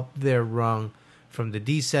up their rung from the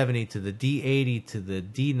D70 to the D80 to the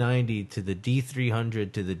D90 to the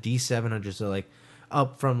D300 to the D700. So like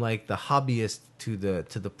up from like the hobbyist to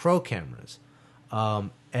the pro cameras.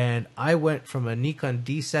 And I went from a Nikon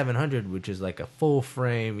D700, which is like a full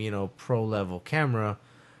frame, pro level camera,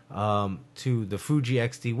 to the Fuji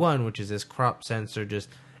X-T1, which is this crop sensor.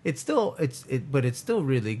 It's still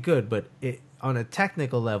really good, but on a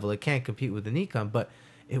technical level, it can't compete with the Nikon. But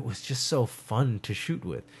it was just so fun to shoot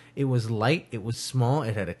with. It was light, it was small,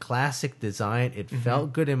 it had a classic design, it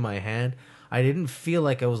felt good in my hand. I didn't feel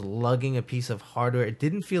like I was lugging a piece of hardware. It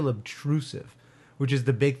didn't feel obtrusive, which is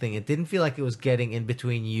the big thing. It didn't feel like it was getting in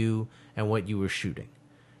between you and what you were shooting.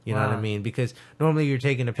 You know what I mean? Because normally you're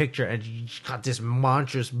taking a picture and you got this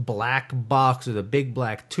monstrous black box with a big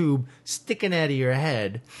black tube sticking out of your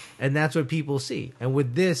head, and that's what people see. And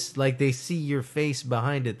with this, like, they see your face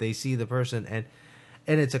behind it, they see the person, and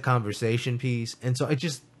it's a conversation piece. And so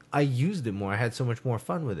I used it more. I had so much more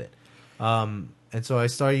fun with it. And so I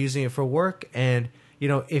started using it for work. And,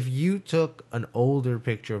 if you took an older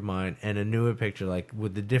picture of mine and a newer picture, like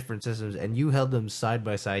with the different systems, and you held them side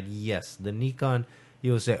by side, yes, the Nikon,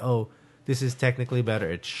 you'll say, oh, this is technically better.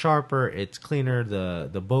 It's sharper, it's cleaner, the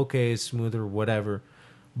bokeh is smoother, whatever.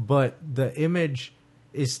 But the image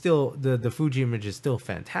is still, the Fuji image is still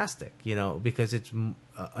fantastic, because it's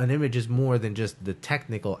an image is more than just the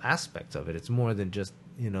technical aspects of it. It's more than just,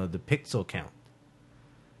 the pixel count,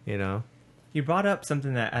 You brought up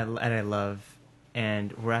something that I love,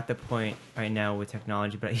 and we're at the point right now with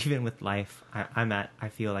technology, but even with life, I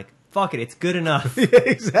feel like, fuck it, it's good enough. Yeah,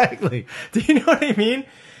 exactly. Do you know what I mean?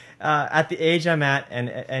 At the age I'm at,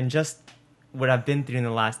 and just what I've been through in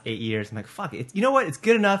the last 8 years, I'm like, fuck it. You know what? It's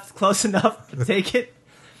good enough. It's close enough. Take it.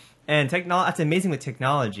 And that's amazing with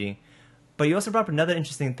technology. But you also brought up another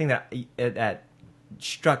interesting thing that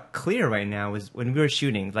struck clear right now was when we were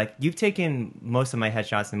shooting. Like, you've taken most of my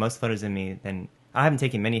headshots and most photos of me. Then I haven't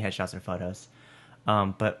taken many headshots or photos,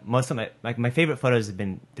 but most of my favorite photos have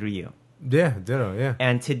been through you. Yeah, ditto, yeah.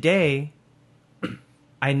 And today,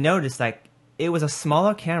 I noticed, like, it was a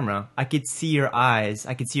smaller camera. I could see your eyes.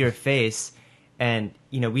 I could see your face. And,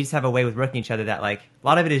 we just have a way with working each other that, like, a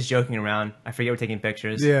lot of it is joking around. I forget we're taking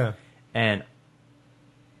pictures. Yeah. And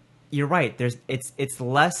you're right. It's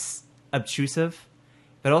less obtrusive,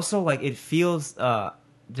 but also, like, it feels,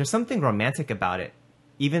 there's something romantic about it.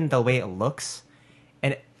 Even the way it looks.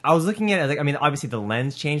 And I was looking at it, like, I mean, obviously the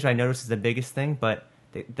lens changed, I noticed is the biggest thing, but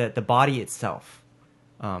the body itself,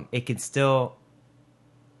 it can still,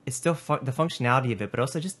 it's still the functionality of it, but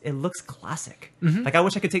also just, it looks classic. Like, I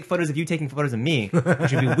wish I could take photos of you taking photos of me,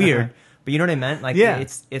 which would be weird, but you know what I meant? Like, yeah.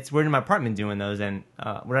 We're in my apartment doing those, and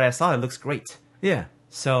what I saw, it looks great. Yeah.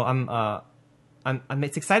 So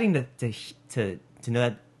it's exciting to know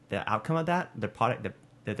that the outcome of that, the product,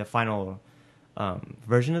 the final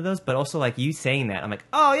version of those, but also, like, you saying that, I'm like,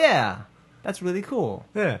 oh yeah, That's really cool.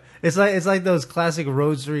 Yeah, it's like those classic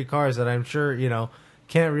roadstery cars that I'm sure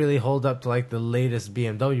can't really hold up to like the latest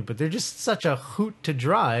BMW, but they're just such a hoot to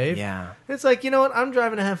drive. Yeah. It's like, you know what? I'm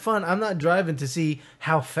driving to have fun. I'm not driving to see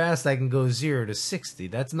how fast I can go 0 to 60.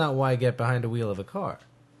 That's not why I get behind the wheel of a car.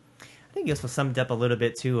 I think you also summed up a little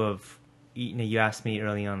bit too of, you asked me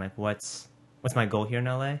early on, like, what's my goal here in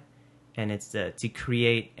LA? And it's to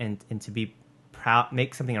create and to be proud,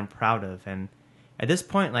 make something I'm proud of. And at this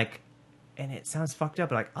point, like, and it sounds fucked up,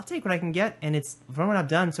 but like, I'll take what I can get. And it's, from what I've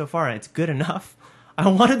done so far, it's good enough. I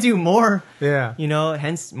want to do more. Yeah.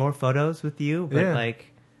 Hence more photos with you. But like,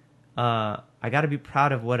 I got to be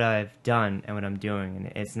proud of what I've done and what I'm doing. And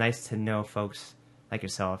it's nice to know folks like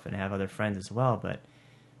yourself and have other friends as well. But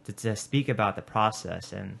to speak about the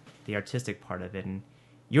process and the artistic part of it. And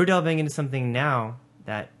you're delving into something now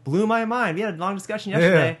that blew my mind. We had a long discussion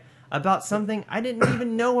yesterday about something I didn't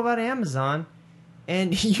even know about Amazon.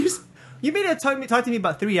 And you made it talk to me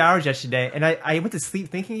about 3 hours yesterday, and I went to sleep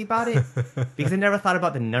thinking about it because I never thought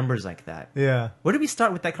about the numbers like that. Yeah. Where did we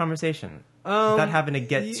start with that conversation? Without having to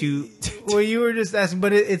get too... Well, you were just asking,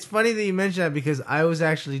 but it's funny that you mentioned that because I was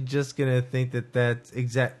actually just going to think that's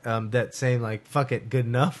exact, that saying like, fuck it, good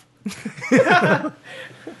enough.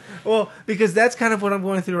 Well, because that's kind of what I'm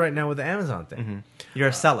going through right now with the Amazon thing. Mm-hmm. You're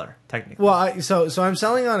a seller, technically. Well, so I'm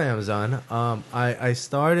selling on Amazon.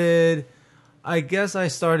 I guess I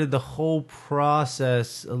started the whole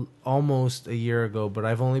process almost a year ago, but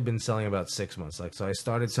I've only been selling about 6 months. So I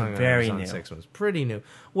started selling on Amazon new. 6 months. Pretty new.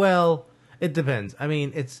 Well, it depends. I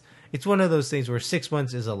mean, it's one of those things where 6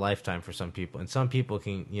 months is a lifetime for some people, and some people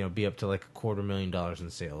can be up to like $250,000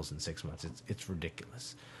 in sales in 6 months. It's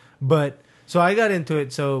ridiculous. But so I got into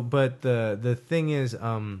it. But the thing is,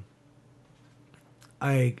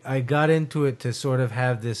 I got into it to sort of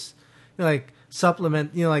have this like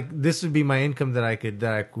supplement, like this would be my income that I could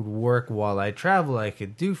work while I travel, I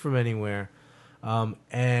could do from anywhere.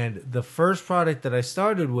 And the first product that I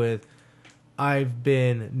started with, I've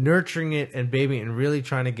been nurturing it and babying it and really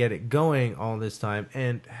trying to get it going all this time.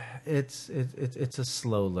 And it's a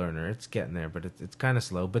slow learner. It's getting there, but it's kind of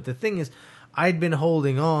slow. But the thing is, I'd been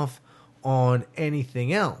holding off on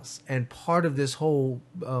anything else. And part of this whole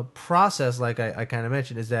process, like I kind of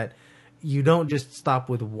mentioned, is that you don't just stop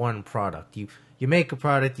with one product. You make a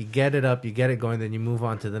product, you get it up, you get it going, then you move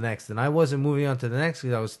on to the next. And I wasn't moving on to the next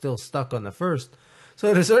because I was still stuck on the first.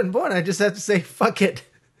 So at a certain point, I just had to say, fuck it.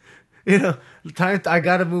 I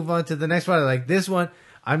got to move on to the next product. Like this one,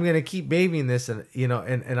 I'm going to keep babying this and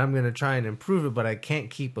I'm going to try and improve it, but I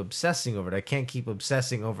can't keep obsessing over it. I can't keep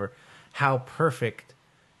obsessing over how perfect,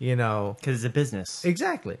 because it's a business.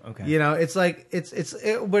 Exactly. Okay. It's like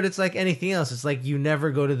but it's like anything else. It's like you never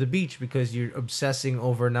go to the beach because you're obsessing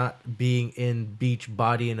over not being in beach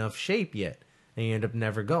body enough shape yet, and you end up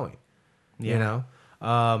never going. Yeah.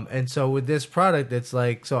 And so with this product, it's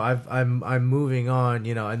like I'm moving on,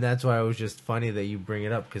 and that's why it was just funny that you bring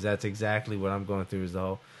it up because that's exactly what I'm going through is the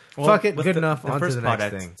whole fuck it, good enough. On to the next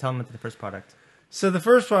thing. Tell them the first product. So the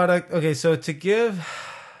first product, okay, so to give.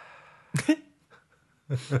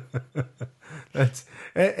 That's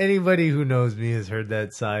anybody who knows me has heard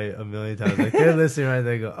that sigh a million times. Like they're listening right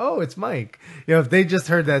there, they go, "Oh, it's Mike." If they just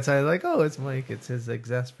heard that sigh, like, "Oh, it's Mike." It's his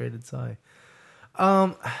exasperated sigh.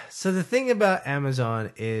 So the thing about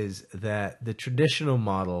Amazon is that the traditional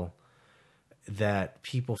model that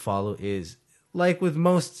people follow is like with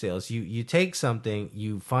most sales. You take something,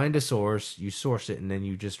 you find a source, you source it, and then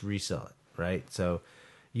you just resell it, right? So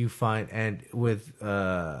you find, and with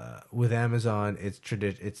Amazon,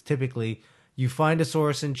 it's typically you find a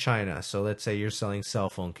source in China. So let's say you're selling cell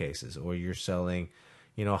phone cases or you're selling,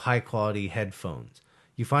 high quality headphones.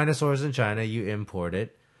 You find a source in China, you import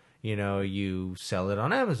it, you sell it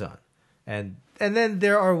on Amazon. And then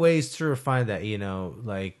there are ways to refine that,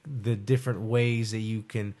 like the different ways that you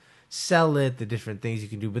can sell it, the different things you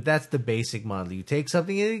can do. But that's the basic model. You take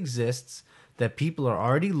something that exists that people are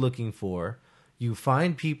already looking for. You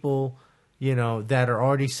find people, that are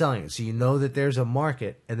already selling it. So you know that there's a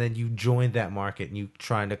market, and then you join that market and you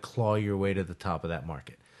trying to claw your way to the top of that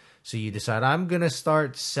market. So you decide, I'm going to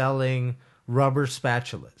start selling rubber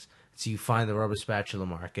spatulas. So you find the rubber spatula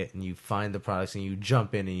market and you find the products and you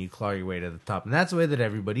jump in and you claw your way to the top. And that's the way that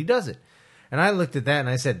everybody does it. And I looked at that and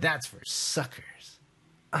I said, that's for suckers.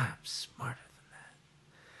 I'm smarter than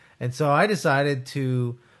that. And so I decided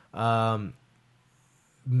to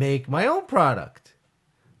make my own product,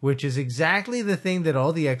 which is exactly the thing that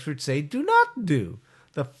all the experts say do not do.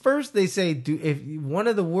 The first they say do, if one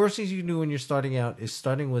of the worst things you can do when you're starting out is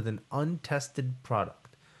starting with an untested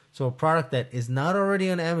product. So a product that is not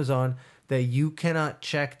already on Amazon that you cannot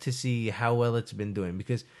check to see how well it's been doing.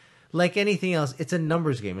 Because like anything else, it's a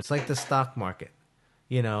numbers game. It's like the stock market.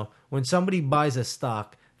 You know, when somebody buys a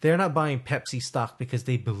stock, they're not buying Pepsi stock because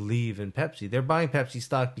they believe in Pepsi. They're buying Pepsi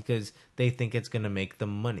stock because they think it's going to make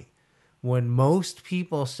them money. When most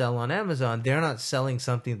people sell on Amazon, they're not selling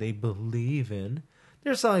something they believe in.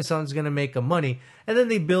 They're selling something that's going to make them money, and then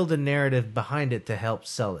they build a narrative behind it to help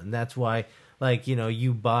sell it. And that's why, like, you know,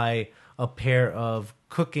 you buy a pair of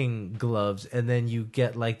cooking gloves and then you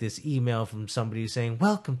get like this email from somebody saying,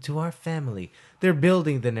 "Welcome to our family." They're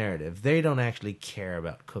building the narrative. They don't actually care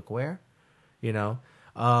about cookware, you know?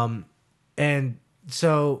 And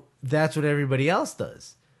so that's what everybody else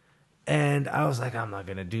does. And I was like, I'm not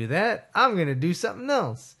going to do that. I'm going to do something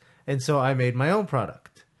else. And so I made my own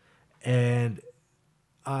product. And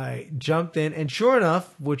I jumped in, and sure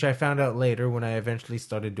enough, which I found out later when I eventually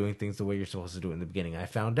started doing things the way you're supposed to do it in the beginning, I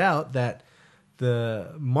found out that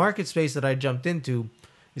the market space that I jumped into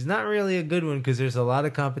is not really a good one because there's a lot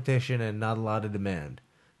of competition and not a lot of demand.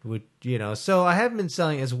 Which, you know, so I haven't been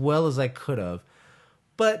selling as well as I could have.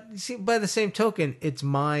 But see, by the same token, it's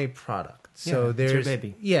my product. So Yeah, there's it's your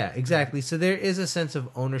baby. Yeah, exactly. So there is a sense of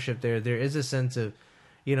ownership there. There is a sense of,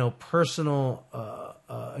 you know, personal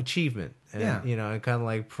achievement, and Yeah. you know, and kind of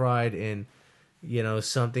like pride in, you know,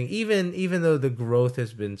 something. Even though the growth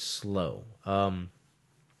has been slow,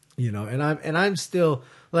 you know, and I'm still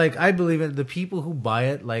like, I believe in the people who buy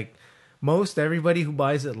it. Like most everybody who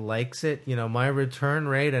buys it likes it. You know, my return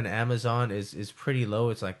rate on Amazon is pretty low.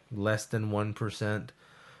 It's like less than 1%.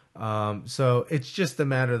 So it's just a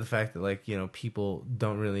matter of the fact that, like, you know, people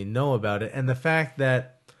don't really know about it, and the fact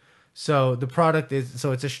that, so the product is,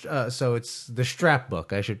 so it's the strap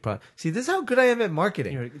book. I should probably see, this is how good I am at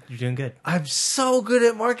marketing. You're doing good. I'm so good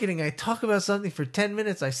at marketing. I talk about something for 10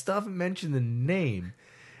 minutes. I still haven't mentioned the name.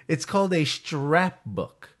 It's called a strap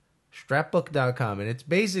book, strapbook.com, and it's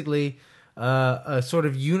basically a sort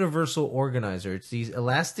of universal organizer. It's these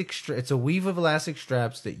it's a weave of elastic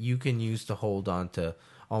straps that you can use to hold on to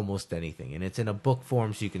almost anything, and it's in a book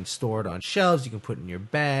form, so you can store it on shelves, you can put it in your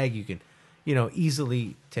bag, you can, you know,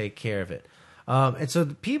 easily take care of it. And so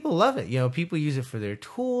people love it. You know, people use it for their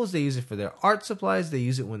tools, they use it for their art supplies, they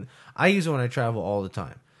use it when I travel all the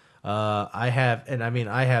time. I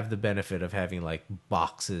have the benefit of having like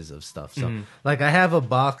boxes of stuff. So like I have a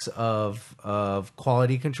box of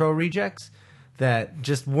quality control rejects that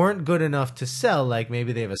just weren't good enough to sell. Like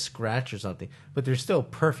maybe they have a scratch or something, but they're still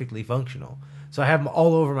perfectly functional. So I have them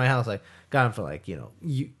all over my house. Like got them for like, you know,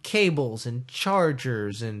 cables and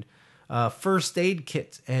chargers and first aid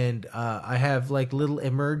kits. And I have like little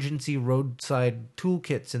emergency roadside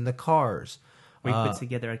toolkits in the cars. We put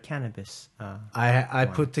together a cannabis. I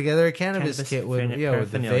put together a cannabis kit with with the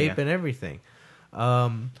paraphernalia. vape and everything.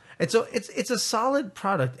 And so it's a solid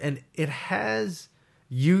product, and it has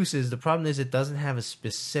uses. The problem is it doesn't have a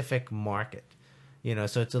specific market, you know,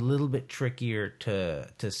 so it's a little bit trickier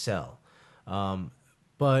to sell.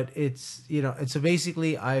 But it's, you know, and so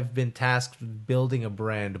basically I've been tasked with building a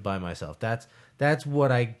brand by myself. That's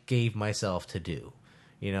what I gave myself to do.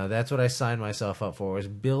 You know, that's what I signed myself up for, was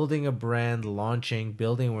building a brand, launching,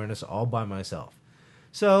 building awareness all by myself.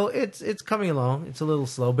 So it's coming along. It's a little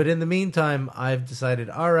slow, but in the meantime, I've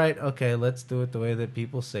decided, all right, okay, let's do it the way that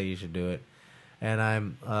people say you should do it. And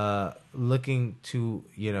I'm looking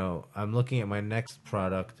at my next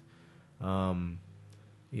product, you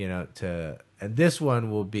know, and this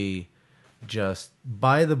one will be just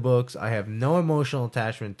buy the books. I have no emotional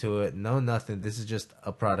attachment to it, no nothing. This is just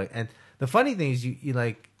a product. And the funny thing is, you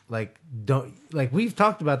don't, like, we've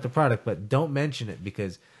talked about the product, but don't mention it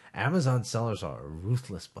because Amazon sellers are a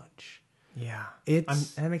ruthless bunch. Yeah,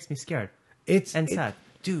 That makes me scared. It's sad,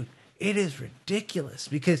 dude. It is ridiculous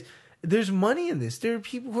because there's money in this. There are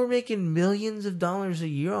people who are making millions of dollars a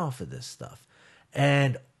year off of this stuff,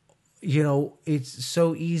 and you know, it's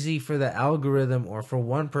so easy for the algorithm or for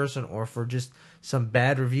one person or for just some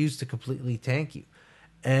bad reviews to completely tank you.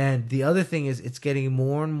 And the other thing is, it's getting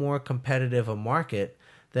more and more competitive a market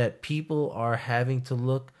that people are having to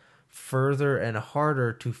look further and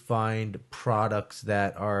harder to find products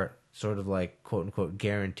that are sort of like quote unquote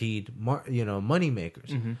guaranteed, money makers.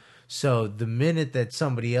 Mm-hmm. So the minute that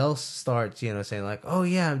somebody else starts, you know, saying like, "Oh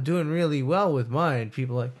yeah, I'm doing really well with mine,"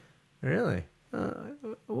 people are like, "Really?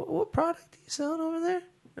 What product are you selling over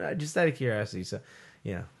there?" Just out of curiosity. So,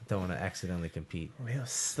 you know, don't want to accidentally compete. Real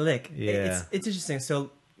slick. Yeah. It's interesting. So,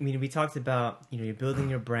 I mean, we talked about, you know, you're building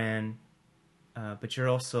your brand, but you're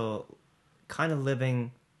also kind of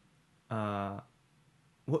living. So,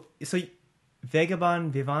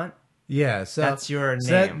 Vagabond Vivant, Yeah, so That's your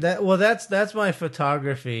so name. That's my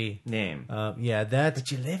photography Name. yeah, that's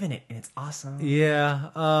But you live in it, and it's awesome. yeah,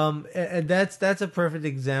 and that's a perfect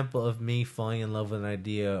example of me falling in love with an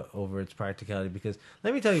idea over its practicality. Because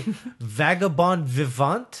let me tell you, Vagabond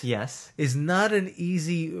Vivant Yes. is not an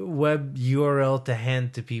easy web URL to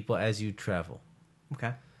hand to people as you travel.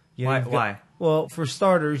 Okay. You know, Why? you've got- Why? Well, for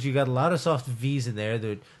starters, you got a lot of soft V's in there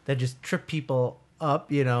that just trip people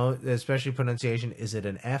up. You know, especially pronunciation. Is it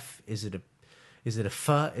an F? Is it a f? Is it a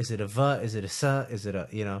v? Is it a sa? Is it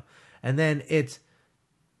a And then it's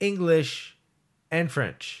English and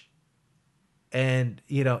French, and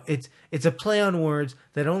it's a play on words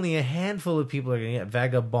that only a handful of people are going to get.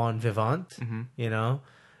 Vagabond Vivant. Mm-hmm.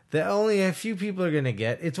 That only a few people are going to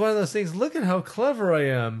get. It's one of those things. Look at how clever I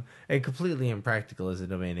am, and completely impractical as a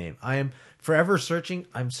domain name. I am forever searching.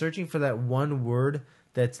 I'm searching for that one word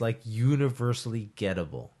that's like universally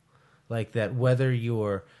gettable, like that. Whether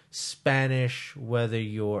you're Spanish, whether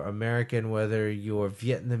you're American, whether you're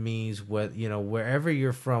Vietnamese, wherever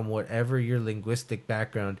you're from, whatever your linguistic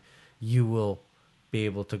background, you will be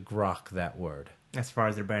able to grok that word. As far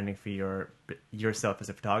as the branding for yourself as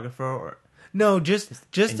a photographer, or No, just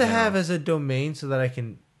to in have general. as a domain so that I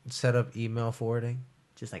can set up email forwarding.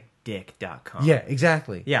 just like dick.com. Yeah,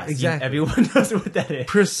 exactly. Yeah, so exactly. everyone knows what that is.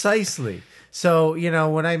 Precisely. So,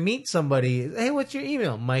 when I meet somebody, hey, what's your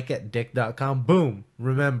email? Mike@dick.com. Boom.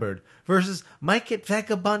 Remembered. Versus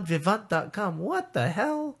Mike@vagabondvivant.com. What the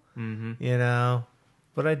hell? Mm-hmm.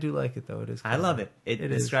 But I do like it, though. It is. I love it. It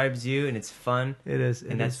describes you, and it's fun. It is.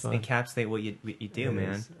 And that's encapsulate what you do, It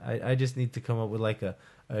man. is. I just need to come up with like a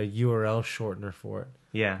URL shortener for it.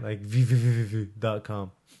 Yeah. Like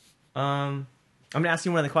vvvv.com. I'm going to ask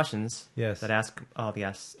you one of the questions Yes. that I ask all the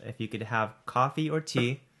guests. If you could have coffee or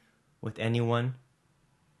tea with anyone,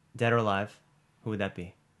 dead or alive, who would that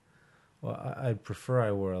be? Well, I'd prefer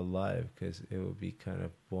I were alive because it would be kind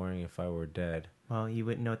of boring if I were dead. Well, you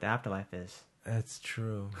wouldn't know what the afterlife is. That's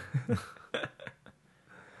true.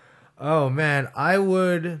 Oh, man.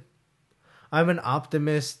 I'm an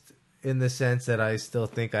optimist in the sense that I still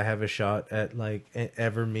think I have a shot at like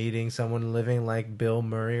ever meeting someone living like Bill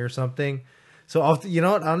Murray or something. So, you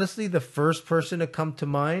know what? Honestly, the first person to come to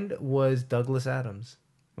mind was Douglas Adams.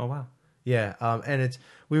 Oh, wow. Yeah, and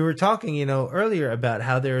we were talking, earlier about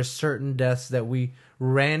how there are certain deaths that we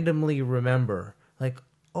randomly remember, like,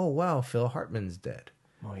 oh wow, Phil Hartman's dead,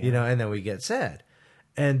 Oh, yeah. and then we get sad.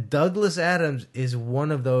 And Douglas Adams is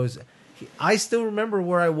one of those. I still remember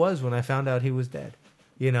where I was when I found out he was dead.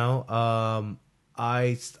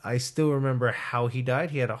 I still remember how he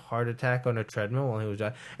died. He had a heart attack on a treadmill while he was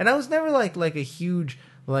dying, and I was never like a huge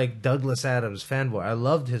like Douglas Adams fanboy. I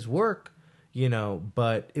loved his work.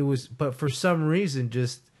 But for some reason,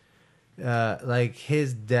 just like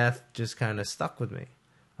his death just kind of stuck with me.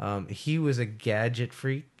 He was a gadget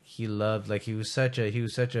freak. He loved, like, he was such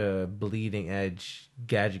a bleeding edge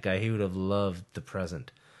gadget guy. He would have loved the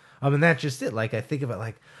present. And that's just it. Like, I think about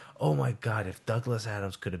like, oh my God, if Douglas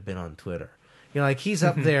Adams could have been on Twitter, like he's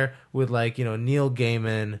up there with like, Neil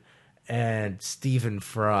Gaiman and Stephen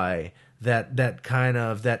Fry. That kind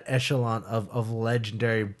of that echelon of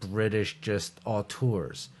legendary British just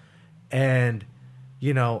auteurs, and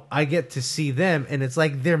I get to see them, and it's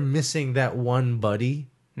like they're missing that one buddy.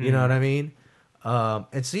 You know what I mean?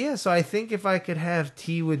 And so I think if I could have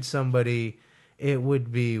tea with somebody, it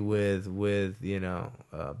would be with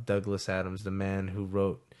Douglas Adams, the man who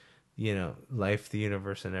wrote Life, the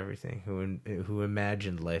Universe, and Everything, who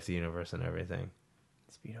imagined life, the universe, and everything.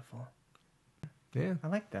 It's beautiful. Yeah, I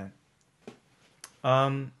like that.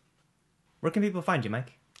 Where can people find you,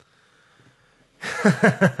 Mike?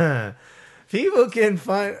 People can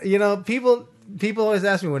find, people always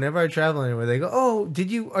ask me whenever I travel anywhere, they go, oh,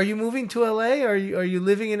 are you moving to LA? Are you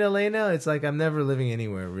living in LA now? It's like, I'm never living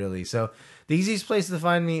anywhere really. So the easiest place to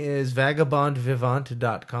find me is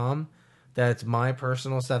vagabondvivant.com. That's my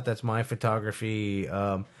personal stuff. That's my photography.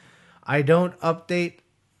 I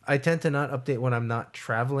tend to not update when I'm not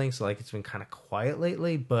traveling, so like it's been kind of quiet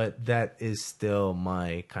lately, but that is still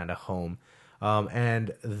my kind of home.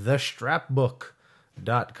 And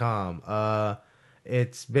thestrapbook.com.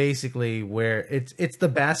 It's basically where it's the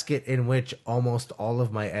basket in which almost all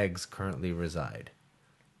of my eggs currently reside.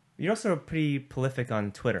 You're also pretty prolific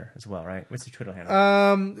on Twitter as well, right? What's your Twitter handle?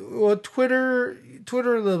 Well, Twitter a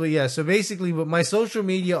little bit, yeah. So basically, but my social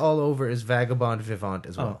media all over is Vagabond Vivant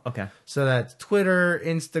as well. Oh, okay. So that's Twitter,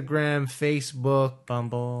 Instagram, Facebook,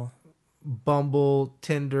 Bumble,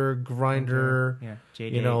 Tinder, Grindr, yeah,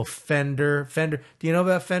 JD. Fender. Do you know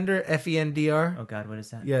about Fender? FENDR? Oh God, what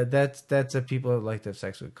is that? Yeah, that's a people that like to have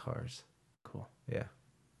sex with cars. Cool. Yeah.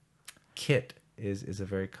 Kit is a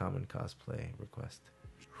very common cosplay request.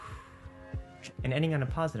 And ending on a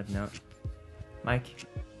positive note, Mike,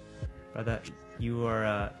 brother, you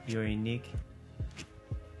are you're a unique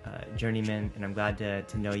journeyman, and I'm glad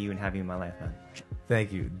to know you and have you in my life, man.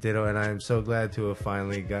 Thank you, ditto, and I am so glad to have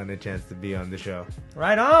finally gotten a chance to be on the show.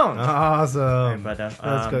 Right on! Awesome. All right, brother.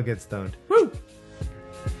 Let's go get stoned. Woo!